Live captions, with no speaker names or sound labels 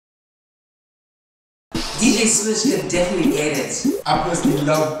DJ Swish can definitely get it. I personally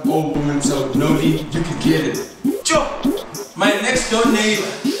love old women, so no need, you can get it. Joe, my next door neighbor,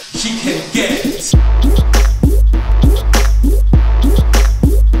 she can get it.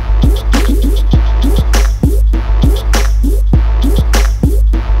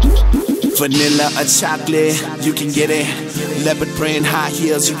 Vanilla or chocolate, you can get it. Leopard print, high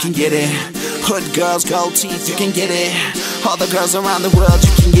heels, you can get it. Hood girls, gold teeth, you can get it. All the girls around the world,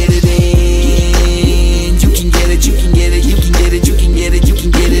 you can get it in. You can get it, you can get it, you can get it, you can get it, you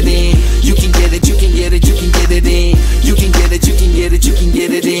can get it in. You can get it, you can get it, you can get it in. You can get it, you can get it, you can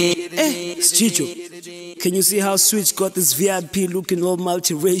get it in. Hey, it's Chicho. Can you see how Switch got this VIP looking all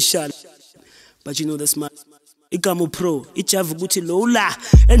multiracial? But you know that's my Igamo Pro, Ichavuguti Lola.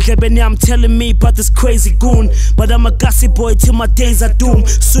 And I'm telling me about this crazy goon. But I'm a gassy boy till my days are doomed.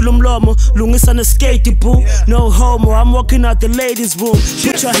 Sulum Lomo, Lungis on a skatey boo. No homo, I'm walking out the ladies' room.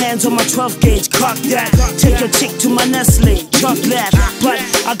 Put your hands on my 12 gauge, cock that. Take your chick to my Nestle, chocolate. But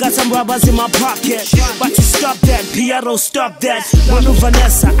I got some rubbers in my pocket. But you stop that, P.R.O, stop that. Wanu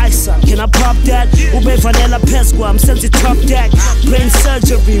Vanessa, Isa, can I pop that? Ube Vanilla Pesqua, I'm sent to top deck. Brain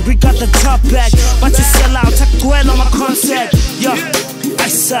surgery, we got the top back. But you sell out, well on my concept, yo, I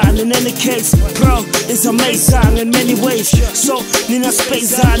sign in any case, bro, is amazing in many ways. So, Nina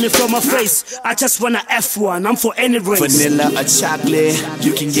space on it from my face. I just wanna F1, I'm for any race. Vanilla or chocolate,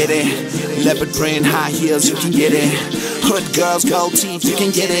 you can get it. Leopard print, high heels, you can get it. Hood girls, gold teeth, you can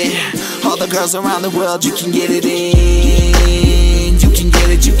get it. All the girls around the world, you can get it in. You can get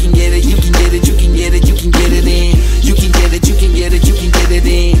it, you can get it, you can get it, you can get it, you can get it in. You can get it, you can get it, you can get it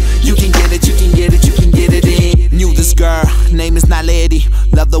in. You can get it, you can get it, you can get it in. Knew this girl, name is not Lady.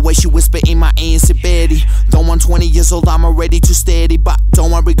 Love the way she whisper in my ear, say Betty. Though I'm 20 years old, I'm already too steady. But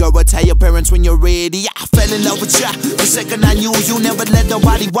don't worry girl, I'll tell your parents when you're ready. I fell in love with ya, the second I knew you. Never let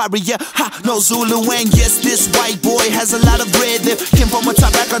nobody worry ya, ha, no Zulu. And yes, this white boy has a lot of bread there. Came from a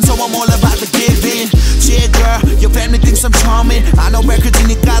top background, so I'm all about the giving. Yeah girl, your family thinks I'm charming. I know records in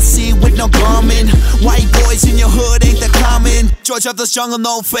the see with no garment. White boys in your hood ain't that common. George of the jungle,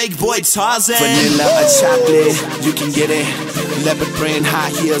 no fake boy Tarzan. Vanilla or chocolate, you can get it. Leopard print, high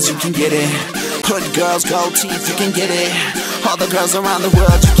heels, you can get it. Hood girls, gold teeth, you can get it. All the girls around the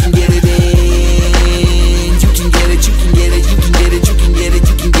world, you can get it in. You can get it, you can get it, you can get it, you can get it,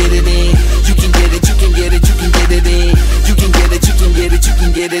 you can get it in. You can get it, you can get it, you can get it in. You can get it, you can get it, you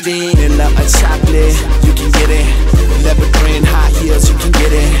can get it in. Vanilla or chocolate, you can get it. Leopard print, high heels, you can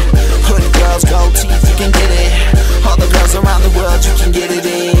get it. Hood girls, gold teeth, you can get it. All the girls around the world, you can get it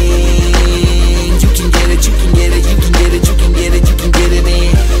in. You can get it, you can get it, you can get it, you can get it, you can get it in.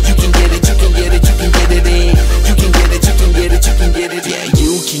 You can get it, you can get it, you can get it in. You can get it, you can get it, you can get it in. Yeah,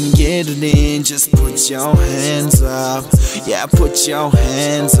 you can get it in, just put your hands up. Yeah, put your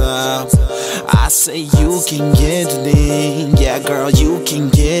hands up. I say you can get it in. Yeah girl, you can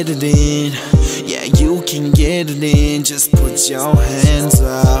get it in. Yeah, you can get it in, just put your hands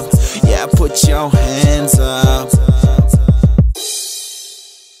up. Yeah, put your hands up.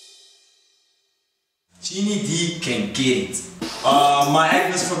 Genie D can get it. My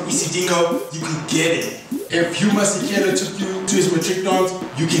Agnes from EC Dingo, you can get it. If you must get it took you to his matric dance,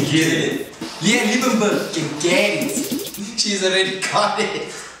 You can get it. Leah Liebenberg can get it. She's already got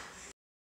it.